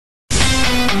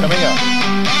coming up.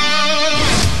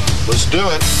 Let's do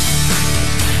it.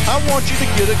 I want you to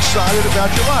get excited about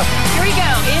your life. Here we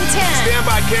go, in 10. Stand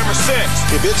by, camera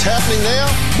 6. If it's happening now,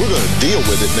 we're going to deal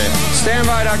with it now. Stand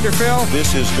by, Dr. Phil.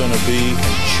 This is going to be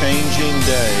a changing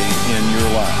day in your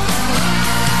life.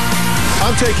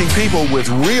 I'm taking people with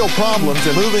real problems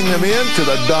and moving them into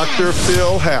the Dr.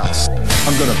 Phil house.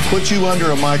 I'm going to put you under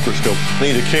a microscope.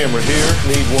 Need a camera here,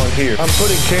 need one here. I'm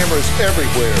putting cameras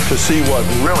everywhere to see what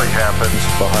really happens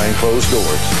behind closed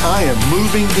doors. I am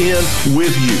moving in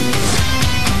with you.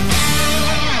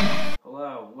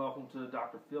 Hello, welcome to the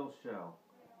Dr. Phil Show.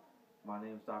 My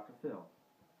name is Dr. Phil.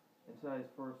 In today's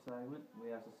first segment,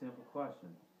 we ask a simple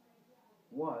question.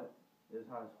 What is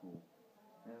high school?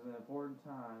 And it's an important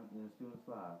time in a student's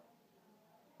life.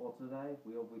 Well, today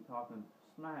we will be talking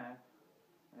smack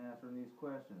and answering these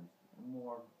questions and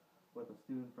more with a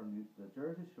student from the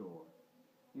Jersey Shore.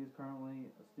 He is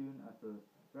currently a student at the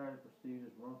very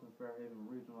prestigious Fairhaven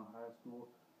Regional High School.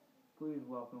 Please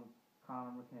welcome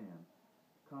Connor McCann.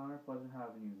 Connor, pleasure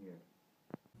having you here.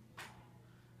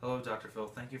 Hello, Dr. Phil.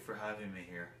 Thank you for having me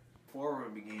here. Before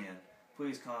we begin,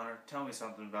 please, Connor, tell me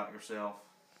something about yourself.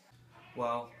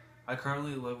 Well, I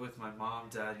currently live with my mom,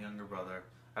 dad, and younger brother.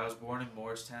 I was born in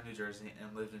Morristown, New Jersey,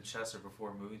 and lived in Chester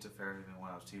before moving to Fairhaven when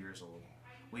I was 2 years old.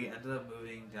 We ended up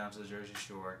moving down to the Jersey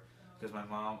Shore because my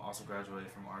mom also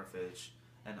graduated from RFH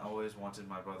and always wanted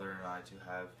my brother and I to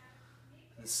have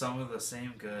some of the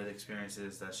same good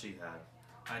experiences that she had.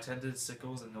 I attended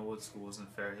Sickles and Knollwood schools in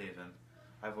Fairhaven.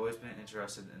 I've always been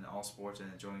interested in all sports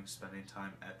and enjoying spending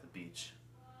time at the beach.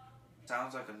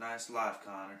 Sounds like a nice life,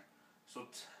 Connor.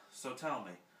 So tell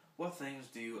me, what things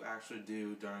do you actually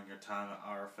do during your time at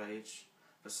RFH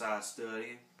besides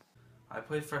studying? I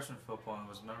played freshman football and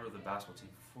was a member of the basketball team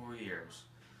for 4 years.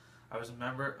 I was a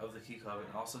member of the Key Club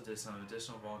and also did some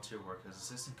additional volunteer work as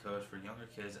assistant coach for younger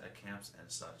kids at camps and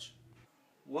such.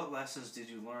 What lessons did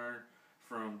you learn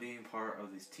from being part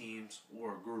of these teams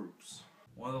or groups?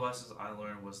 One of the lessons I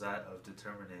learned was that of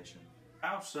determination.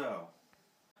 How so?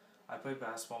 I played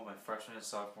basketball my freshman and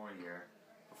sophomore year.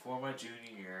 Before my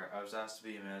junior year, I was asked to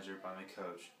be a manager by my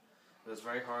coach. It was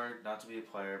very hard not to be a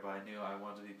player, but I knew I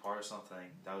wanted to be part of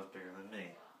something that was bigger than me.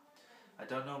 I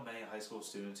don't know many high school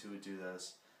students who would do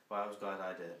this, but I was glad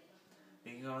I did.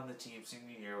 Being on the team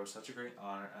senior year was such a great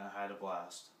honor, and I had a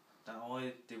blast. Not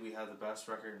only did we have the best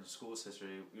record in the school's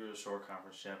history, we were the Shore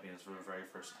Conference champions for the very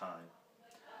first time.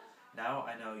 Now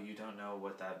I know you don't know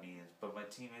what that means, but my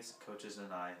teammates, coaches,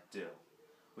 and I do.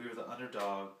 We were the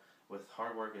underdog. With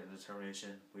hard work and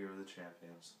determination, we were the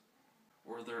champions.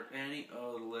 Were there any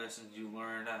other lessons you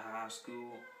learned at high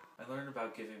school? I learned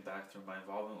about giving back through my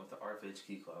involvement with the RFH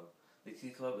Key Club. The Key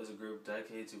Club is a group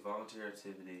dedicated to volunteer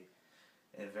activity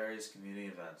and various community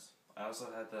events. I also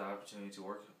had the opportunity to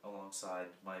work alongside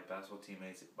my basketball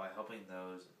teammates by helping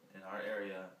those in our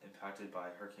area impacted by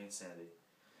Hurricane Sandy.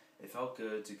 It felt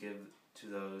good to give to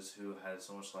those who had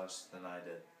so much less than I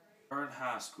did. In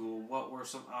high school, what were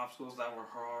some obstacles that were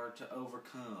hard to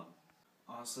overcome?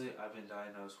 Honestly, I've been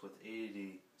diagnosed with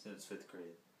ADD since 5th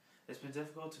grade. It's been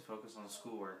difficult to focus on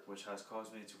schoolwork, which has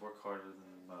caused me to work harder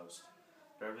than most.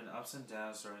 There have been ups and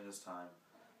downs during this time.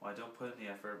 When I don't put in the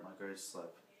effort, my grades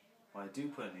slip. When I do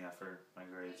put in the effort, my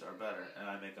grades are better, and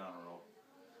I make honor roll.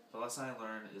 The lesson I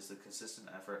learned is the consistent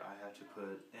effort I have to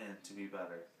put in to be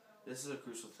better. This is a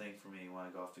crucial thing for me when I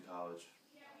go off to college.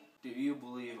 Do you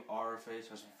believe RFH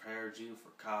has prepared you for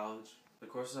college? The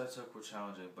courses I took were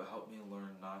challenging, but helped me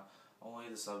learn not only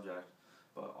the subject,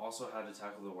 but also how to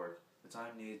tackle the work. The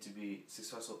time needed to be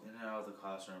successful in and out of the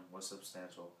classroom was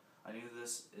substantial. I knew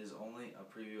this is only a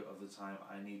preview of the time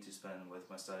I need to spend with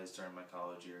my studies during my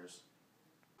college years.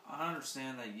 I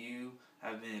understand that you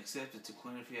have been accepted to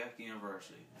Quinnipiac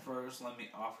University. First, let me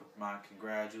offer my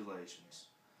congratulations.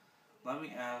 Let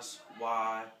me ask,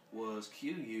 why was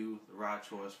QU the right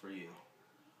choice for you?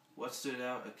 What stood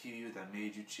out at QU that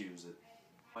made you choose it?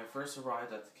 When I first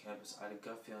arrived at the campus, I had a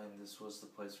gut feeling this was the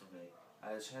place for me. I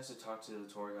had a chance to talk to the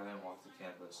tour guide and walk the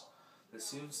campus. The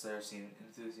students there seemed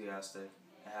enthusiastic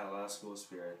and had a lot of school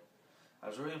spirit. I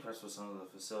was really impressed with some of the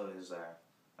facilities there.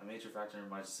 A major factor in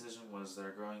my decision was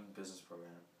their growing business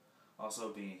program.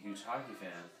 Also, being a huge hockey fan,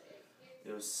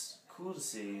 it was cool to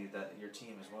see that your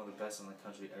team is one of the best in the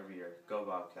country every year. Go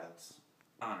Bobcats.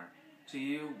 Connor, to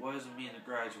you, what does it mean to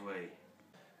graduate?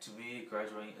 To me,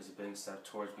 graduating is a big step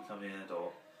towards becoming an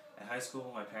adult. In high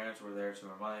school, my parents were there to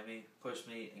remind me, push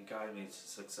me, and guide me to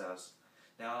success.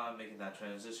 Now I'm making that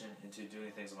transition into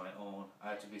doing things on my own. I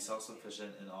have to be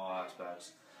self-sufficient in all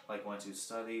aspects, like when to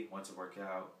study, when to work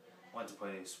out, when to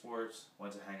play sports,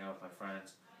 when to hang out with my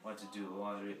friends, when to do the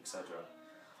laundry, etc.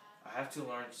 I have to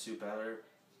learn to better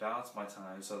balance my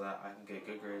time so that I can get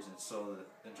good grades and still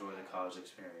enjoy the college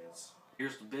experience.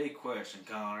 Here's the big question,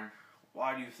 Connor.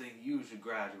 Why do you think you should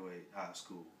graduate high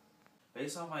school?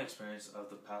 Based on my experience of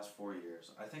the past 4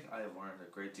 years, I think I have learned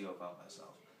a great deal about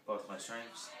myself, both my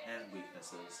strengths and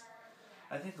weaknesses.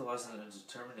 I think the lesson is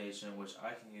determination, which I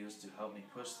can use to help me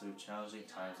push through challenging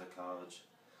times at college.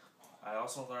 I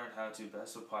also learned how to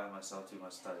best apply myself to my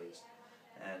studies,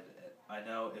 and I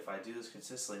know if I do this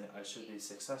consistently, I should be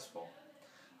successful.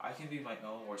 I can be my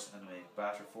own worst enemy, but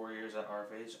after 4 years at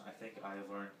RFH, I think I have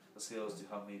learned the skills to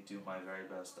help me do my very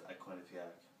best at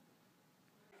Quinnipiac.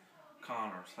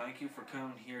 Connor, thank you for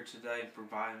coming here today and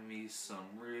providing me some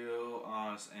real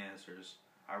honest answers.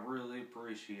 I really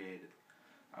appreciate it.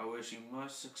 I wish you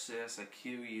much success at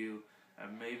QU,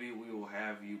 and maybe we will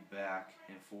have you back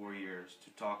in 4 years to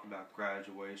talk about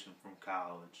graduation from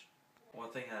college.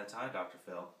 One thing at a time, Dr.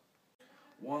 Phil.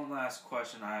 One last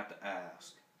question I have to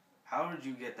ask. How did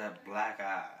you get that black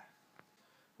eye?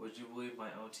 Would you believe my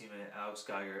own teammate Alex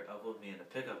Geiger elbowed me in a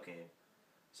pickup game?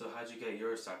 So how'd you get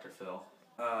yours, Dr. Phil?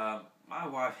 My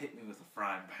wife hit me with a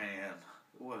frying pan.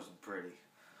 It wasn't pretty.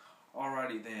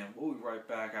 Alrighty then, we'll be right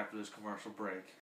back after this commercial break.